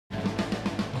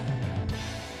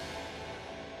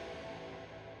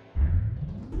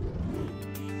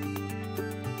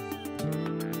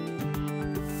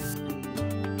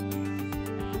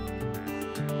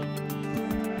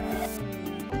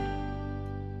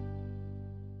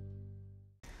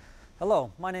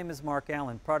Hello, my name is Mark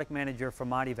Allen, Product Manager for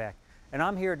Mightyvac, and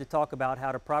I'm here to talk about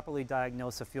how to properly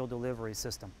diagnose a fuel delivery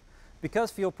system. Because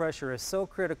fuel pressure is so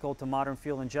critical to modern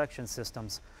fuel injection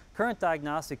systems, current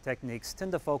diagnostic techniques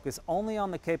tend to focus only on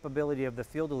the capability of the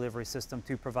fuel delivery system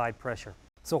to provide pressure.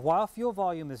 So while fuel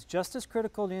volume is just as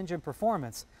critical to engine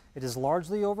performance, it is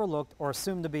largely overlooked or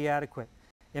assumed to be adequate.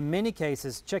 In many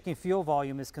cases, checking fuel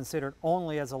volume is considered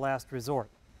only as a last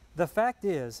resort. The fact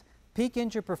is, peak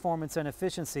engine performance and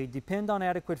efficiency depend on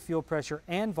adequate fuel pressure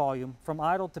and volume from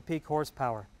idle to peak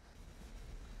horsepower.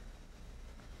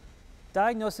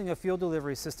 Diagnosing a fuel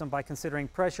delivery system by considering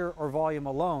pressure or volume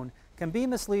alone can be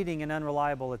misleading and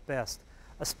unreliable at best,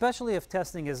 especially if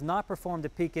testing is not performed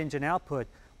at peak engine output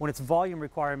when its volume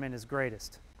requirement is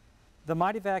greatest. The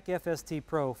Mightyvac FST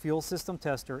Pro Fuel System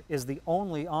Tester is the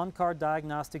only on-car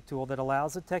diagnostic tool that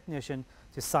allows a technician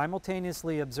to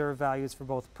simultaneously observe values for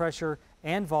both pressure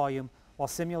and volume while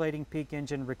simulating peak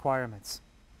engine requirements.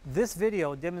 This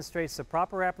video demonstrates the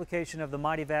proper application of the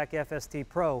Mightyvac FST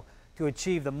Pro to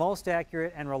achieve the most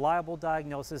accurate and reliable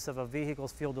diagnosis of a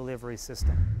vehicle's fuel delivery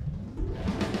system.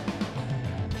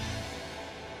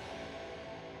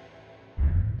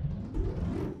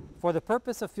 For the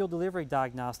purpose of fuel delivery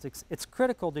diagnostics, it's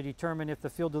critical to determine if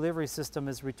the fuel delivery system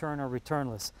is return or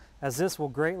returnless, as this will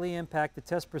greatly impact the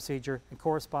test procedure and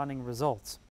corresponding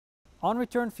results. On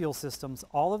return fuel systems,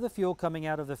 all of the fuel coming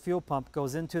out of the fuel pump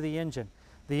goes into the engine.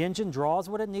 The engine draws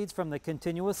what it needs from the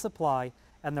continuous supply,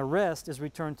 and the rest is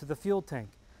returned to the fuel tank.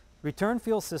 Return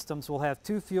fuel systems will have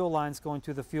two fuel lines going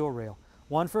to the fuel rail,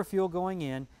 one for fuel going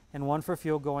in and one for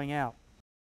fuel going out.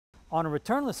 On a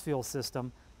returnless fuel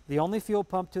system, the only fuel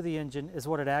pumped to the engine is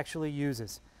what it actually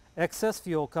uses. Excess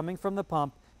fuel coming from the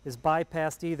pump is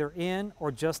bypassed either in or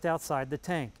just outside the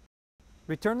tank.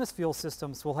 Returnless fuel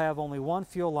systems will have only one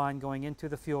fuel line going into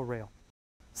the fuel rail.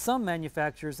 Some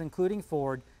manufacturers, including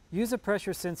Ford, use a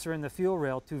pressure sensor in the fuel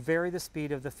rail to vary the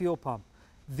speed of the fuel pump.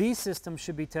 These systems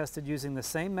should be tested using the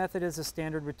same method as a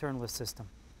standard returnless system.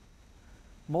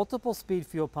 Multiple speed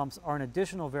fuel pumps are an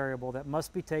additional variable that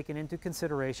must be taken into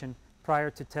consideration prior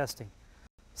to testing.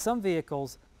 Some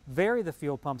vehicles vary the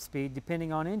fuel pump speed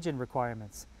depending on engine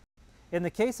requirements. In the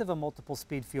case of a multiple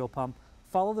speed fuel pump,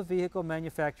 follow the vehicle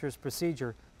manufacturer's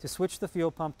procedure to switch the fuel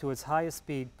pump to its highest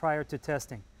speed prior to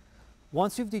testing.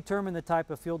 Once you've determined the type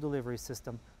of fuel delivery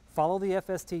system, follow the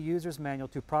FST user's manual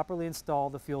to properly install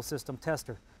the fuel system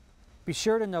tester. Be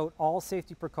sure to note all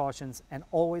safety precautions and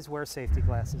always wear safety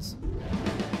glasses.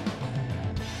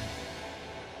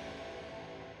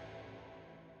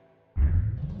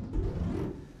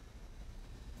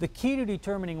 The key to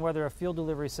determining whether a fuel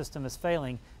delivery system is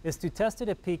failing is to test it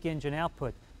at peak engine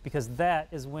output, because that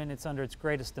is when it's under its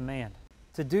greatest demand.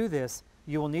 To do this,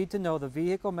 you will need to know the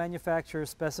vehicle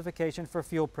manufacturer's specification for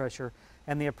fuel pressure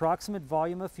and the approximate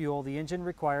volume of fuel the engine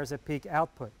requires at peak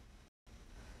output.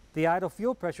 The idle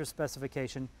fuel pressure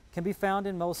specification can be found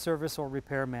in most service or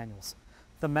repair manuals.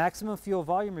 The maximum fuel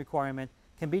volume requirement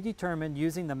can be determined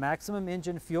using the maximum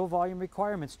engine fuel volume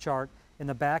requirements chart in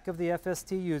the back of the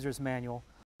FST user's manual,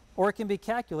 or it can be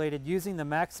calculated using the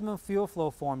maximum fuel flow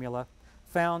formula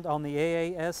found on the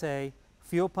AASA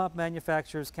Fuel Pump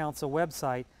Manufacturers Council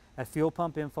website at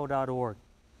fuelpumpinfo.org.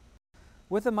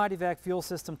 With the Mightyvac fuel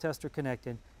system tester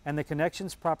connected and the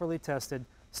connections properly tested,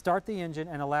 start the engine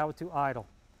and allow it to idle.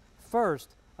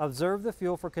 First, observe the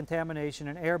fuel for contamination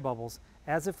and air bubbles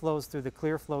as it flows through the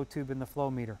clear flow tube in the flow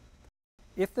meter.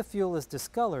 If the fuel is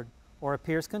discolored or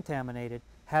appears contaminated,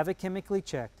 have it chemically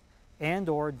checked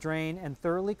and/or drain and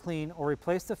thoroughly clean or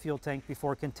replace the fuel tank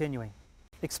before continuing.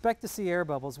 Expect to see air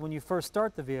bubbles when you first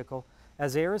start the vehicle,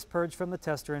 as air is purged from the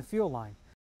tester and fuel line,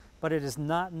 but it is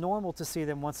not normal to see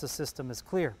them once the system is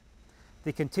clear.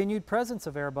 The continued presence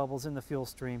of air bubbles in the fuel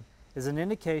stream is an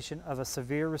indication of a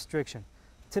severe restriction,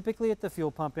 typically at the fuel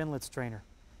pump inlet strainer.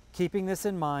 Keeping this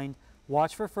in mind,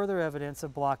 watch for further evidence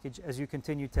of blockage as you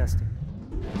continue testing.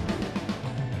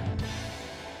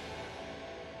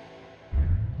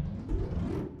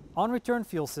 On return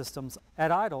fuel systems,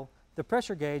 at idle, the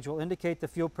pressure gauge will indicate the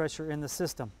fuel pressure in the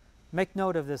system. Make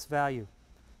note of this value.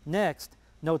 Next,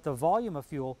 note the volume of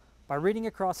fuel by reading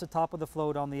across the top of the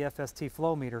float on the FST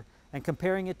flow meter and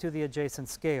comparing it to the adjacent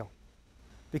scale.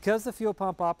 Because the fuel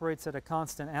pump operates at a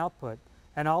constant output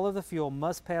and all of the fuel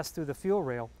must pass through the fuel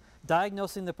rail,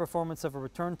 diagnosing the performance of a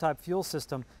return type fuel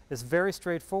system is very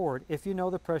straightforward if you know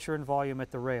the pressure and volume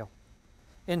at the rail.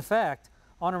 In fact,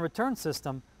 on a return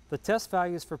system, the test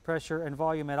values for pressure and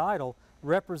volume at idle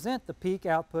represent the peak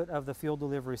output of the fuel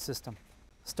delivery system.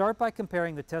 Start by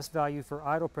comparing the test value for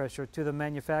idle pressure to the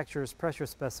manufacturer's pressure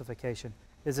specification.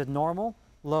 Is it normal,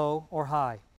 low, or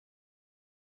high?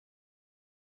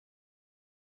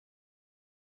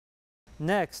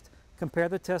 Next, compare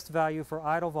the test value for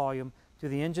idle volume to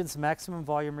the engine's maximum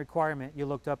volume requirement you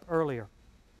looked up earlier.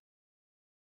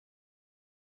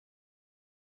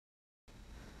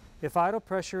 If idle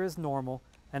pressure is normal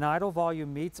and idle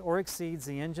volume meets or exceeds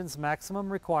the engine's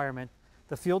maximum requirement,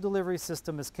 the fuel delivery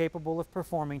system is capable of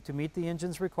performing to meet the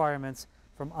engine's requirements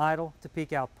from idle to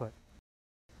peak output.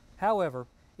 However,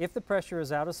 if the pressure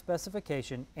is out of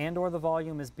specification and/or the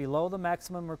volume is below the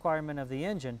maximum requirement of the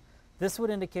engine, this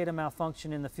would indicate a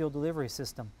malfunction in the fuel delivery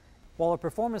system. While a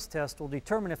performance test will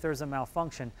determine if there is a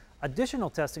malfunction,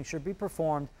 additional testing should be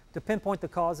performed to pinpoint the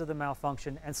cause of the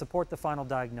malfunction and support the final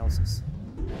diagnosis.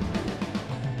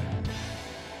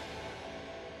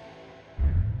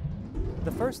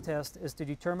 The first test is to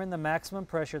determine the maximum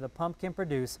pressure the pump can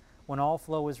produce when all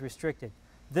flow is restricted.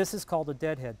 This is called a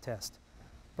deadhead test.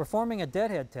 Performing a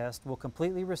deadhead test will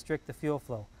completely restrict the fuel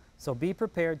flow, so be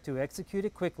prepared to execute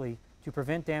it quickly to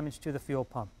prevent damage to the fuel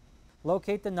pump.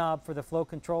 Locate the knob for the flow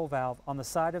control valve on the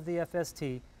side of the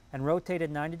FST and rotate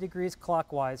it 90 degrees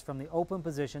clockwise from the open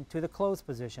position to the closed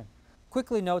position.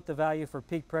 Quickly note the value for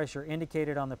peak pressure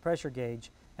indicated on the pressure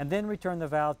gauge and then return the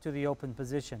valve to the open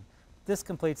position. This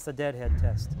completes the deadhead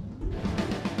test.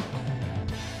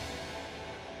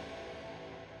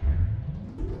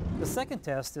 The second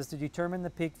test is to determine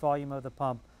the peak volume of the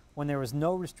pump when there is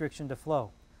no restriction to flow.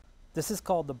 This is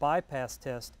called the bypass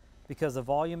test because the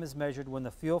volume is measured when the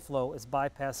fuel flow is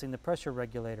bypassing the pressure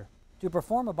regulator. To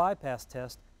perform a bypass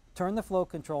test, turn the flow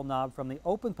control knob from the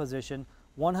open position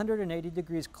 180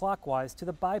 degrees clockwise to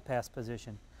the bypass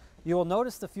position. You will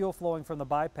notice the fuel flowing from the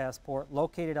bypass port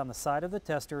located on the side of the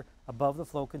tester above the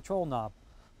flow control knob.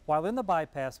 While in the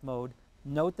bypass mode,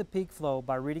 note the peak flow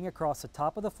by reading across the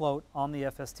top of the float on the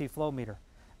FST flow meter.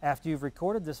 After you've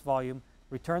recorded this volume,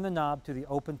 return the knob to the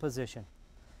open position.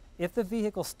 If the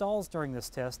vehicle stalls during this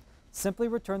test, simply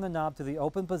return the knob to the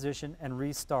open position and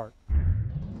restart.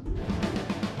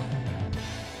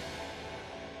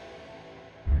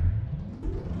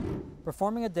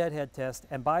 Performing a deadhead test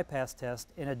and bypass test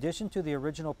in addition to the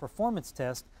original performance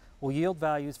test will yield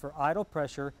values for idle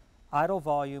pressure, idle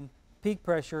volume, peak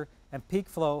pressure, and peak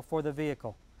flow for the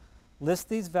vehicle. List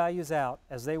these values out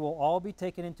as they will all be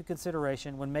taken into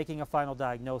consideration when making a final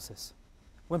diagnosis.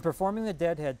 When performing the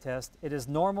deadhead test, it is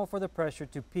normal for the pressure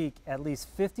to peak at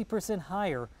least 50%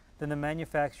 higher than the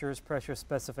manufacturer's pressure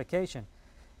specification.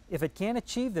 If it can't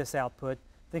achieve this output,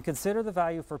 then consider the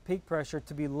value for peak pressure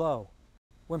to be low.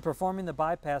 When performing the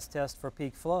bypass test for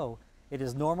peak flow, it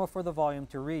is normal for the volume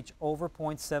to reach over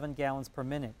 0.7 gallons per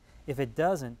minute. If it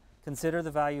doesn't, consider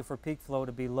the value for peak flow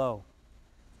to be low.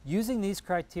 Using these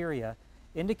criteria,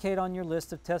 indicate on your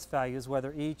list of test values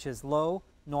whether each is low,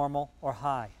 normal, or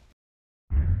high.